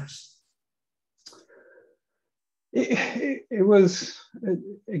canvas? It was,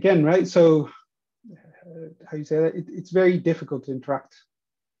 again, right? So how you say that? It's very difficult to interact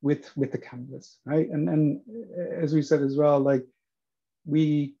with the canvas, right? And as we said as well, like,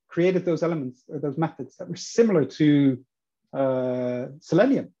 we created those elements or those methods that were similar to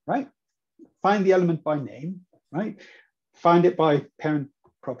Selenium, right? Find the element by name, right? Find it by parent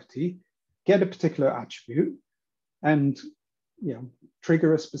property, get a particular attribute, and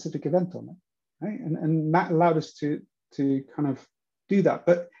trigger a specific event on it, right? And that allowed us to kind of do that.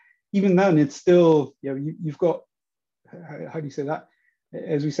 But even then, it's still, you've got, how do you say that?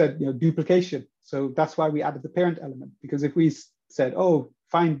 As we said, duplication. So that's why we added the parent element, because if we said, oh,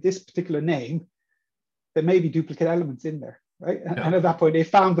 find this particular name, there may be duplicate elements in there, right? Yeah. And at that point, they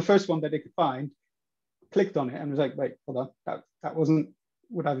found the first one that they could find, clicked on it, and was like, wait, hold on, that wasn't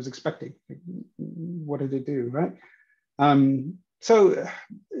what I was expecting. What did it do, right? So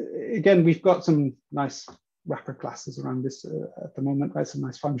again, we've got some nice wrapper classes around this at the moment, right? Some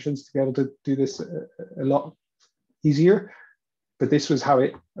nice functions to be able to do this a lot easier. But this was how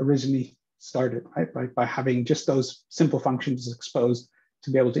it originally started, right? By having just those simple functions exposed to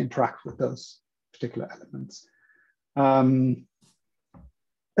be able to interact with those particular elements. And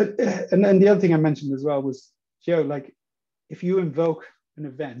then the other thing I mentioned as well was, like, if you invoke an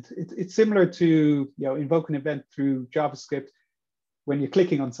event, it's similar to invoke an event through JavaScript when you're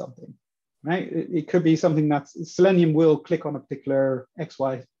clicking on something, right? It could be something that's Selenium will click on a particular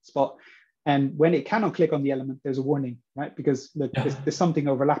XY spot, and when it cannot click on the element, there's a warning, right? Because look, there's something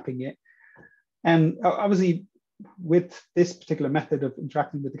overlapping it. And obviously, with this particular method of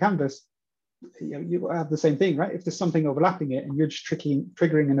interacting with the canvas, you have the same thing, right? If there's something overlapping it and you're just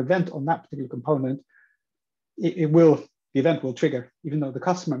triggering an event on that particular component, the event will trigger, even though the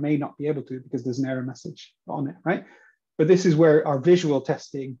customer may not be able to because there's an error message on it, right? But this is where our visual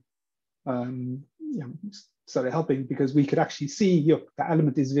testing started helping, because we could actually see, the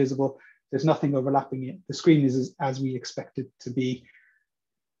element is visible, there's nothing overlapping it, the screen is as we expect it to be.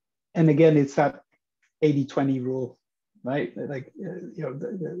 And again, it's that 80-20 rule, right? Like,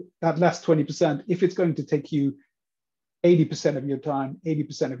 that last 20%, if it's going to take you 80% of your time,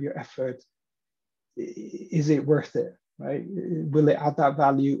 80% of your effort, is it worth it, right? Will it add that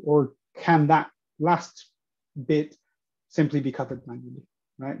value, or can that last bit simply be covered manually,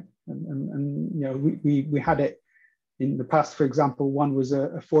 right? And we had it in the past. For example, one was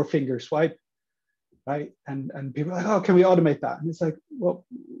a 4-finger swipe. right? And people are like, oh, can we automate that? And it's like, well,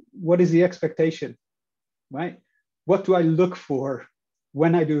 what is the expectation, right? What do I look for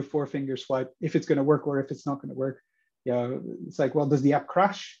when I do a 4-finger swipe, if it's going to work or if it's not going to work? It's like, well, does the app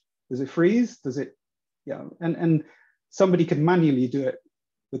crash? Does it freeze? Does it, and somebody can manually do it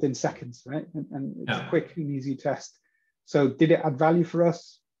within seconds, right? And it's a quick and easy test. So did it add value for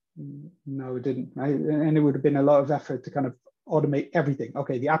us? No, it didn't, right? And it would have been a lot of effort to kind of automate everything.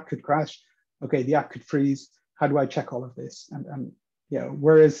 Okay, the app could crash. Okay, the app could freeze. How do I check all of this? And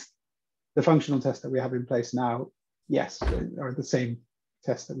whereas the functional tests that we have in place now, yes, are the same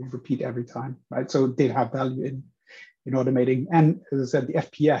tests that we repeat every time, right? So it did have value in automating. And as I said, the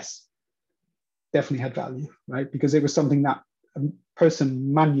FPS definitely had value, right? Because it was something that a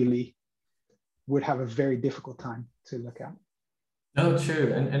person manually would have a very difficult time to look at. No,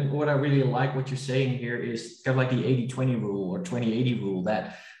 true. And what I really like what you're saying here is kind of like the 80-20 rule or 20-80 rule,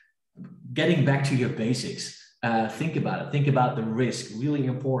 that getting back to your basics. Think about it. Think about the risk. Really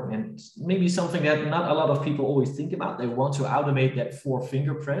important, and maybe something that not a lot of people always think about. They want to automate that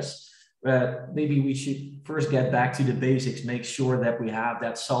 4-finger press. Maybe we should first get back to the basics. Make sure that we have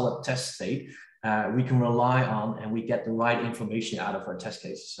that solid test state we can rely on, and we get the right information out of our test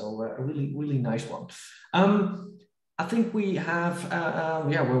cases. So a really nice one. I think we have,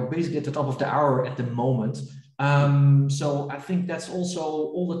 we're basically at the top of the hour at the moment. So I think that's also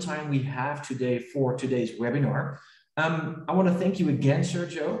all the time we have today for today's webinar. I want to thank you again,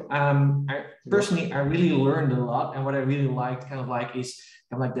 Sergio. I really learned a lot, and what I really liked is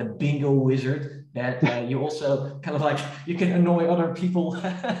the bingo wizard that you also you can annoy other people.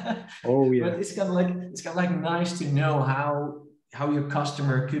 Oh yeah. But it's kind of like nice to know how your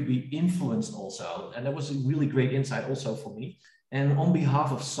customer could be influenced also, and that was a really great insight also for me. And on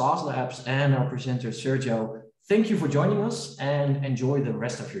behalf of SaaS Labs and our presenter Sergio, thank you for joining us, and enjoy the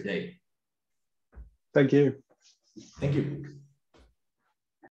rest of your day. Thank you. Thank you.